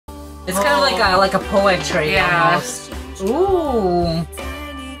It's kind of like a poetry almost. Ooh.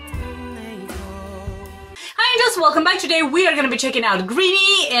 Hi, just welcome back. Today we are going to be checking out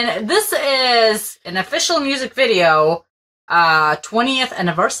Greenie, and this is an official music video, 20th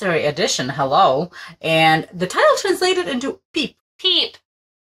anniversary edition. Hello, and the title translated into peep. Peep.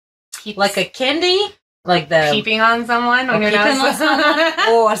 Like a candy. Like the peeping on someone when you're peeping on someone.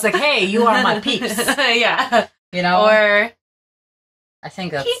 Or it's like, hey, you are my peeps. Yeah. You know? Or I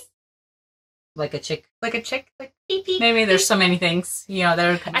think that's peep. Like a chick. Like a chick. Like peep peep. Maybe there's so many things. You know,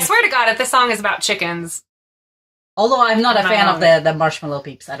 there. I swear to God, if this song is about chickens. Although I'm not a fan of the marshmallow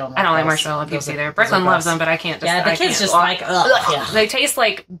peeps. I don't like marshmallow peeps either. Brooklyn loves them, but I can't. Yeah, the kids just like, ugh. Yeah. They taste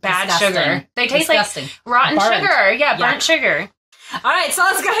like bad sugar. They taste disgusting. like rotten sugar. Yeah, burnt sugar. Alright, so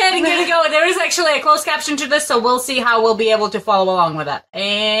let's go ahead and get it going. There is actually a closed caption to this, so we'll see how we'll be able to follow along with that.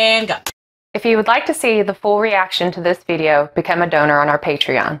 And go. If you would like to see the full reaction to this video, become a donor on our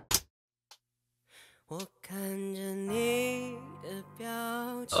Patreon.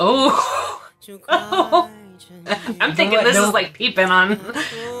 Oh. I'm thinking this is like peeping on.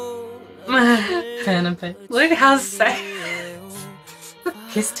 Pen and paper. Look how sexy.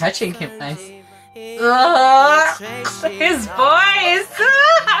 He's touching him nice. His voice.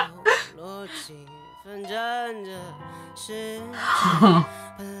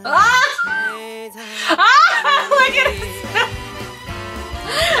 Look at it.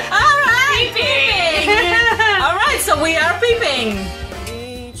 Alright, peeping. Alright, so we are peeping.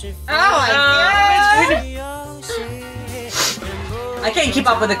 Oh my god. I can't keep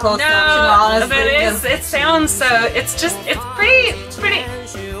up with the closed caption, honestly. But it sounds so, it's pretty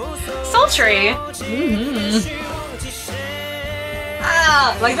sultry.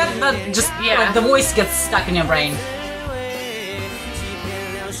 Ah, like that just, like the voice gets stuck in your brain.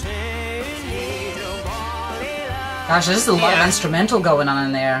 Gosh, there's a lot of instrumental going on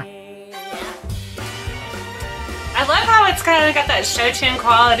in there. I love how it's kind of got that show tune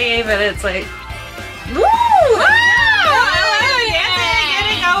quality, but it's like, woo!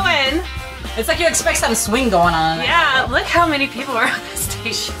 It's like you expect some swing going on. Yeah, look how many people are on this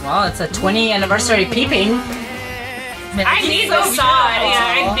station. Well, it's a 20th anniversary Peeping. I need this song.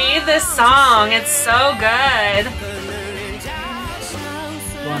 Yeah, I need this song. It's so good.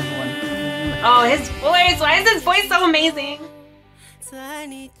 Oh, his voice. Why is his voice so amazing?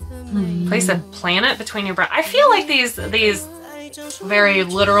 Place a planet between your brows. I feel like these very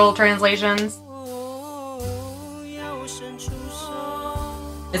literal translations.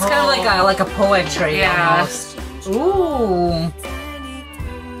 It's kind of like a poetry almost. Ooh.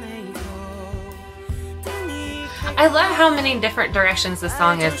 I love how many different directions the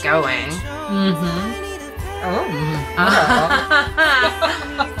song is going. Oh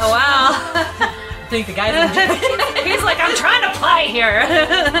wow. I think the guy's he's like, I'm trying to play here.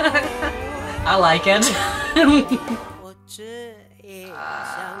 I like it.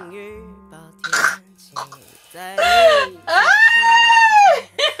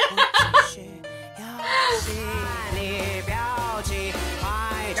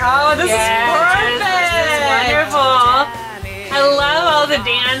 Oh, this is perfect! This is wonderful. I love all the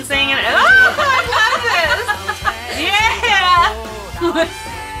dancing and I love this! Yeah!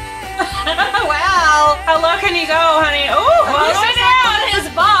 Wow! How low can you go, honey? Oh, all the way down his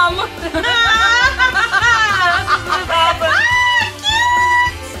bum!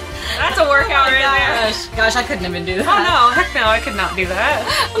 That's a workout right there. Gosh, I couldn't even do that. Oh no, heck no, I could not do that.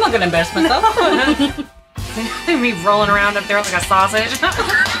 I'm not gonna embarrass myself. Me rolling around up there like a sausage.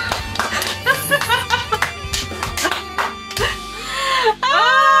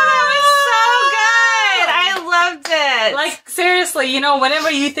 Oh, that was so good! I loved it! Like, seriously, you know, whenever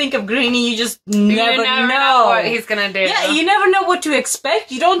you think of Greenie, you just never know what he's gonna do. Yeah, you never know what to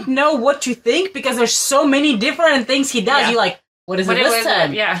expect. You don't know what to think because there's so many different things he does. You're like, what is it this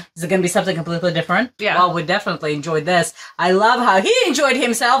time? Yeah. Is it going to be something completely different? Yeah. Well, we definitely enjoyed this. I love how he enjoyed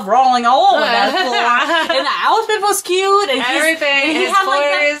himself rolling all over that floor. And the outfit was cute. And everything. And he had like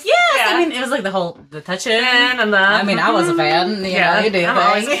that. Yes. Yeah. I mean, it was like the touch-in. And I mean, I was a fan. You know, you do things.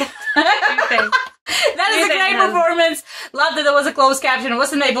 That is a great performance. Love that there was a closed caption. I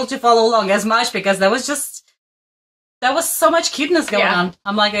wasn't able to follow along as much because there was so much cuteness going on.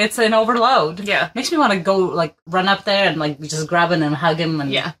 I'm like, it's an overload. Yeah. Makes me want to go, like, run up there and, like, just grab him and hug him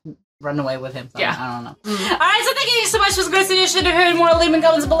and run away with him. So I don't know. Alright, so thank you so much for this great suggestion. If you heard more, leave in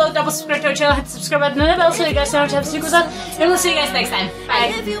comments below. Double subscribe to our channel, hit the subscribe button and the bell so you guys don't have to have secrets on. And we'll see you guys next time.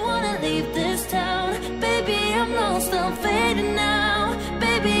 Bye. If you wanna leave this town, baby, I'm lost, I'm fading now.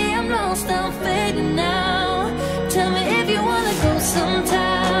 Baby, I'm lost, I'm fading now. Tell me if you wanna go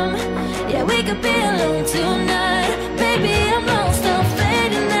sometime. Yeah, we could be alone tonight. Baby, I'm lost.